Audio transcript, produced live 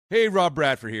Hey, Rob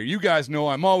Bradford here. You guys know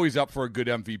I'm always up for a good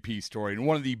MVP story, and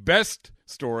one of the best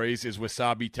stories is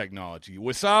Wasabi Technology.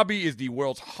 Wasabi is the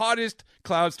world's hottest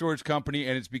cloud storage company,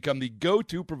 and it's become the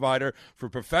go-to provider for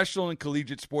professional and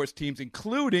collegiate sports teams,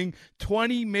 including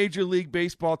 20 Major League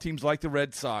Baseball teams like the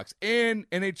Red Sox and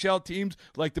NHL teams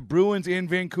like the Bruins and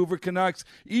Vancouver Canucks.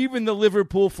 Even the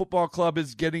Liverpool Football Club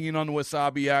is getting in on the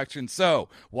Wasabi action. So,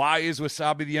 why is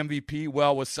Wasabi the MVP?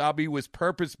 Well, Wasabi was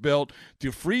purpose-built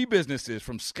to free businesses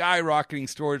from skyrocketing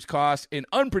storage costs and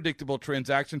unpredictable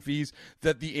transaction fees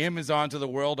that the Amazons of the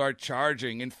world are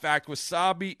charging. In fact,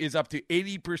 Wasabi is up to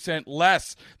 80%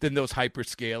 less than those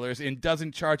hyperscalers and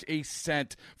doesn't charge a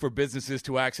cent for businesses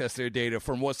to access their data.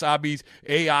 From Wasabi's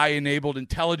AI-enabled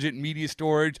intelligent media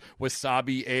storage,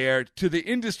 Wasabi Air, to the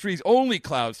industry's only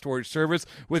cloud storage service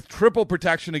with triple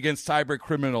protection against cyber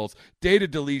criminals, data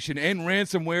deletion, and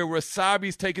ransomware,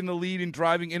 Wasabi's taken the lead in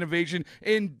driving innovation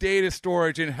in data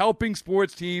storage and helping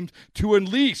sports teams to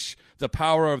unleash the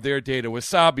power of their data.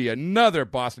 Wasabi, another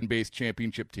Boston-based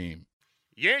championship team.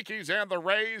 Yankees and the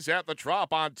Rays at the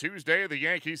Trop on Tuesday. The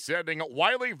Yankees sending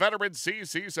wily veteran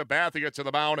CC Sabathia to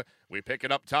the mound. We pick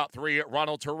it up top three.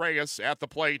 Ronald Torreyes at the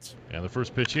plate. And the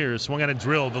first pitch here is swung on and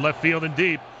drilled to left field and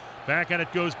deep. Back at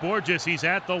it goes Borges. He's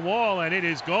at the wall, and it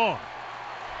is gone.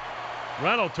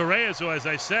 Ronald Torreyes, who, as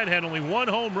I said, had only one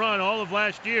home run all of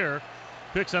last year,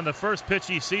 picks on the first pitch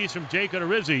he sees from Jake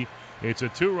Odorizzi. It's a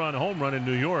two-run home run in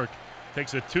New York.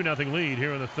 Takes a 2-0 lead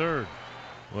here in the third.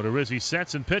 Odorizzi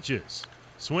sets and pitches.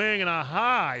 Swing and a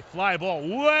high fly ball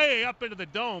way up into the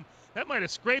dome. That might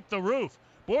have scraped the roof.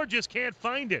 Borges can't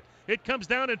find it. It comes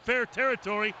down in fair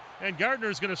territory, and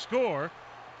Gardner's going to score.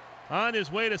 On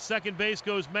his way to second base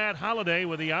goes Matt Holliday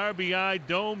with the RBI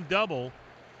dome double,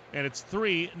 and it's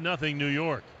 3-0 New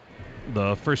York.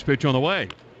 The first pitch on the way.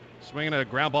 Swinging a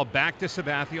ground ball back to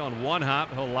Sabathia on one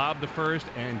hop. He'll lob to first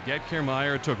and get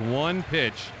Kiermaier. Took one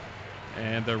pitch,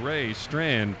 and the Rays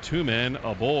strand two men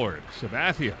aboard.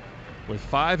 Sabathia with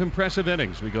 5 impressive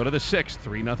innings. We go to the 6th.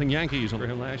 3-0 Yankees over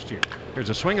him last year. Here's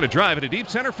a swing and a drive into deep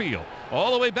center field.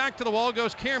 All the way back to the wall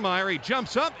goes Kiermaier. He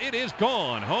jumps up. It is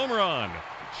gone. Home run.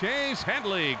 Chase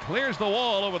Headley clears the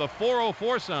wall over the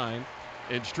 404 sign.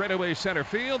 In straightaway center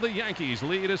field, the Yankees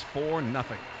lead is 4-0.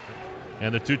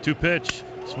 And the 2-2 pitch.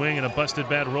 Swing and a busted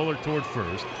bat roller toward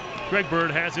first. Greg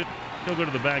Bird has it. He'll go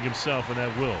to the bag himself, and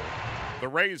that will. The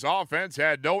Rays offense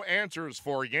had no answers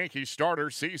for Yankee starter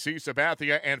CC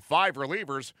Sabathia and 5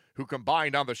 relievers who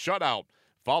combined on the shutout.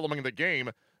 Following the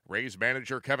game, Rays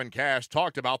manager Kevin Cash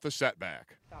talked about the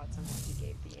setback.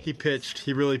 He pitched.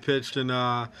 He really pitched, and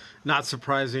not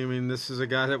surprising. I mean, this is a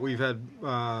guy that we've had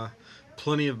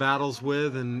plenty of battles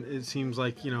with, and it seems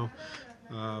like,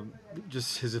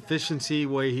 just his efficiency,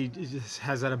 way he just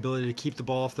has that ability to keep the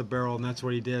ball off the barrel, and that's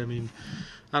what he did. I mean,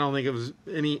 I don't think it was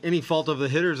any fault of the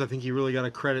hitters. I think you really got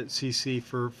to credit CC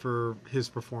for his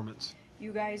performance.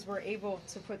 You guys were able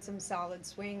to put some solid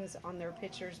swings on their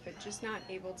pitchers, but just not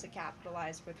able to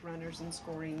capitalize with runners in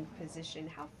scoring position.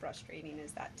 How frustrating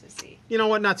is that to see? You know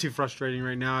what? Not too frustrating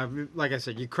right now. Like I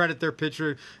said, you credit their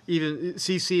pitcher, even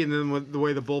CC, and then with the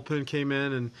way the bullpen came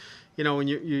in, and when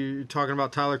you're talking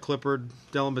about Tyler Clippard,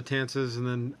 Dellin Betances, and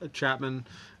then Chapman,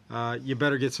 you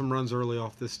better get some runs early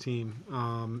off this team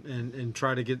and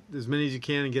try to get as many as you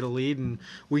can and get a lead. And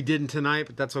we didn't tonight,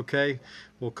 but that's okay.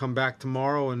 We'll come back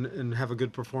tomorrow and have a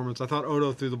good performance. I thought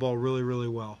Odo threw the ball really, really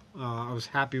well. I was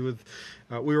happy with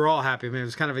we were all happy. I mean, it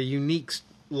was kind of a unique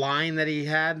line that he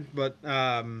had, but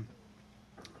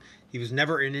he was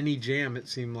never in any jam, it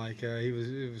seemed like.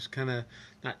 It was kind of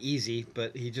not easy,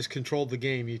 but he just controlled the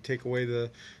game. You take away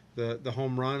the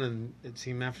home run, and it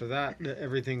seemed after that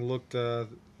everything looked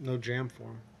no jam for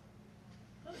him.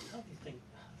 How do you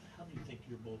think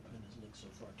your bullpen has looked so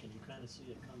far? Can you kind of see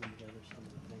it coming together, some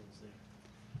of the things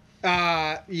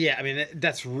there? Yeah, I mean,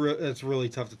 that's really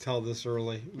tough to tell this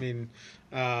early. I mean,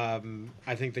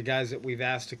 I think the guys that we've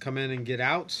asked to come in and get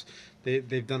outs,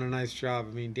 they've done a nice job.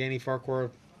 I mean, Danny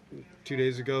Farquhar 2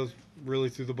 days ago really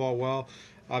threw the ball well.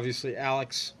 Obviously,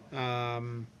 Alex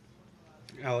came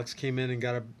in and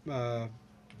got a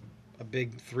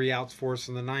big 3 outs for us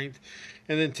in the 9th.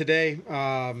 And then today,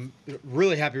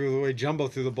 really happy with the way Jumbo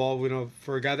threw the ball.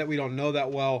 For a guy that we don't know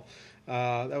that well,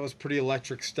 that was pretty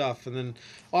electric stuff. And then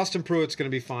Austin Pruitt's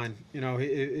going to be fine.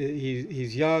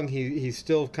 He's young. He's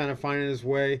still kind of finding his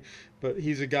way, but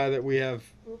he's a guy that we have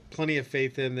plenty of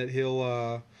faith in that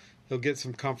he'll get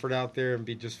some comfort out there and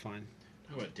be just fine.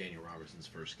 How about Daniel Robertson's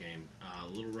first game? A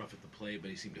little rough at the plate, but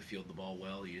he seemed to field the ball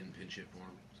well. You didn't pinch hit for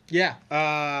him. Yeah.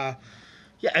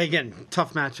 Yeah, again,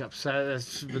 tough matchups.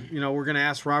 We're going to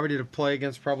ask Robbie to play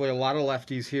against probably a lot of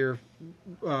lefties here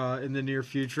in the near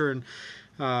future, and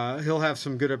he'll have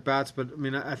some good at bats. But I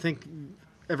mean, I think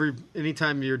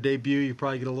anytime your debut, you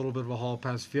probably get a little bit of a hall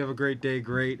pass. If you have a great day,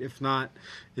 great. If not,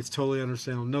 it's totally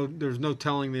understandable. There's no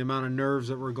telling the amount of nerves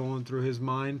that were going through his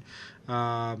mind.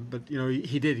 But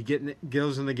he did. He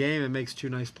goes in the game and makes 2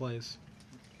 nice plays.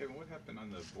 Kevin, what happened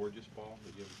on the Borges ball?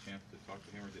 Did you have a chance to talk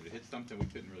to him, or did it hit something we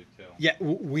couldn't really tell? Yeah,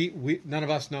 we none of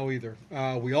us know either.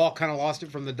 We all kind of lost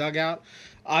it from the dugout.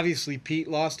 Obviously, Pete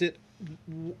lost it.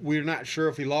 We're not sure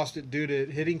if he lost it due to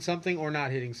hitting something or not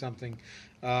hitting something.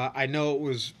 I know it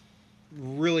was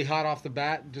really hot off the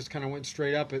bat, just kind of went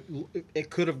straight up. It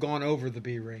could have gone over the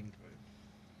B ring. Right.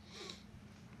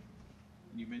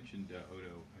 You mentioned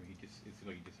Odo. I mean, it seemed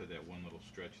like he just had that one little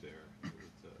stretch there. It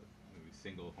was maybe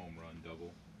single, home run,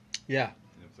 double. Yeah.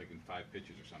 And it was like in 5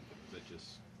 pitches or something. Was that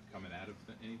just coming out of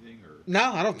anything, or?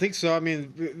 No, I don't think so. I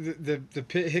mean,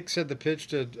 Hicks said the pitch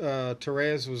to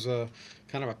Torres was a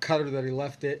kind of a cutter that he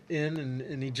left it in,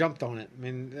 and he jumped on it. I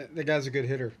mean, the guy's a good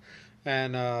hitter.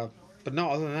 And but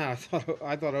no, other than that,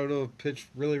 I thought Odo pitched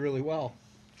really, really well.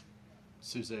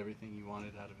 Souza, everything you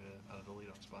wanted out of the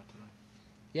leadoff spot tonight.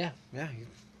 Yeah.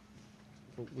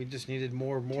 We just needed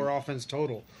more offense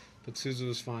total, but Souza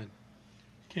was fine.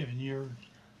 Kevin, you're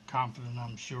confident,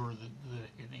 I'm sure, that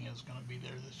the hitting is going to be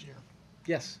there this year.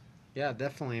 Yes, yeah,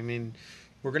 definitely. I mean,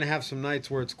 we're going to have some nights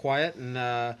where it's quiet, and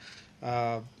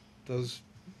those.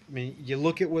 I mean, you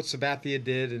look at what Sabathia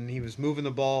did, and he was moving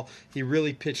the ball. He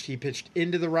really pitched. He pitched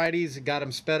into the righties. It got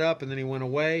him sped up, and then he went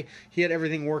away. He had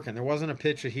everything working. There wasn't a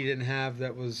pitch that he didn't have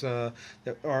that was or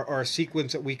a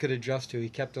sequence that we could adjust to. He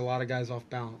kept a lot of guys off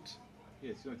balance.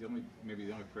 Yeah, it's like the only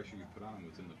pressure you put on him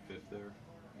was in the 5th there.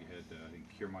 You had, I think,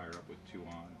 Kiermaier up with 2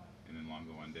 on, and then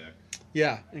Longo on deck.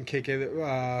 Yeah, and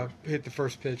KK hit the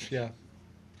first pitch, yeah.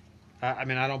 I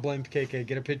mean, I don't blame KK.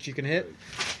 Get a pitch you can hit,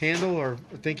 handle, or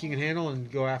think you can handle,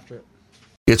 and go after it.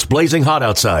 It's blazing hot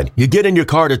outside. You get in your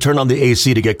car to turn on the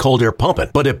AC to get cold air pumping,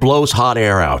 but it blows hot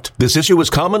air out. This issue is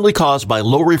commonly caused by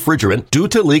low refrigerant due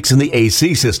to leaks in the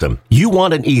AC system. You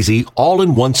want an easy,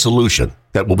 all-in-one solution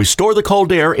that will restore the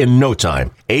cold air in no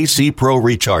time. AC Pro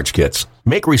Recharge Kits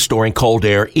make restoring cold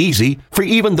air easy for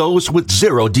even those with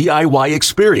zero DIY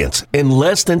experience in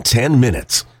less than 10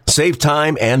 minutes. Save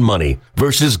time and money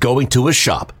versus going to a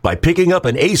shop by picking up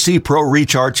an AC Pro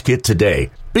Recharge Kit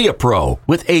today. Be a pro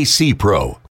with AC Pro.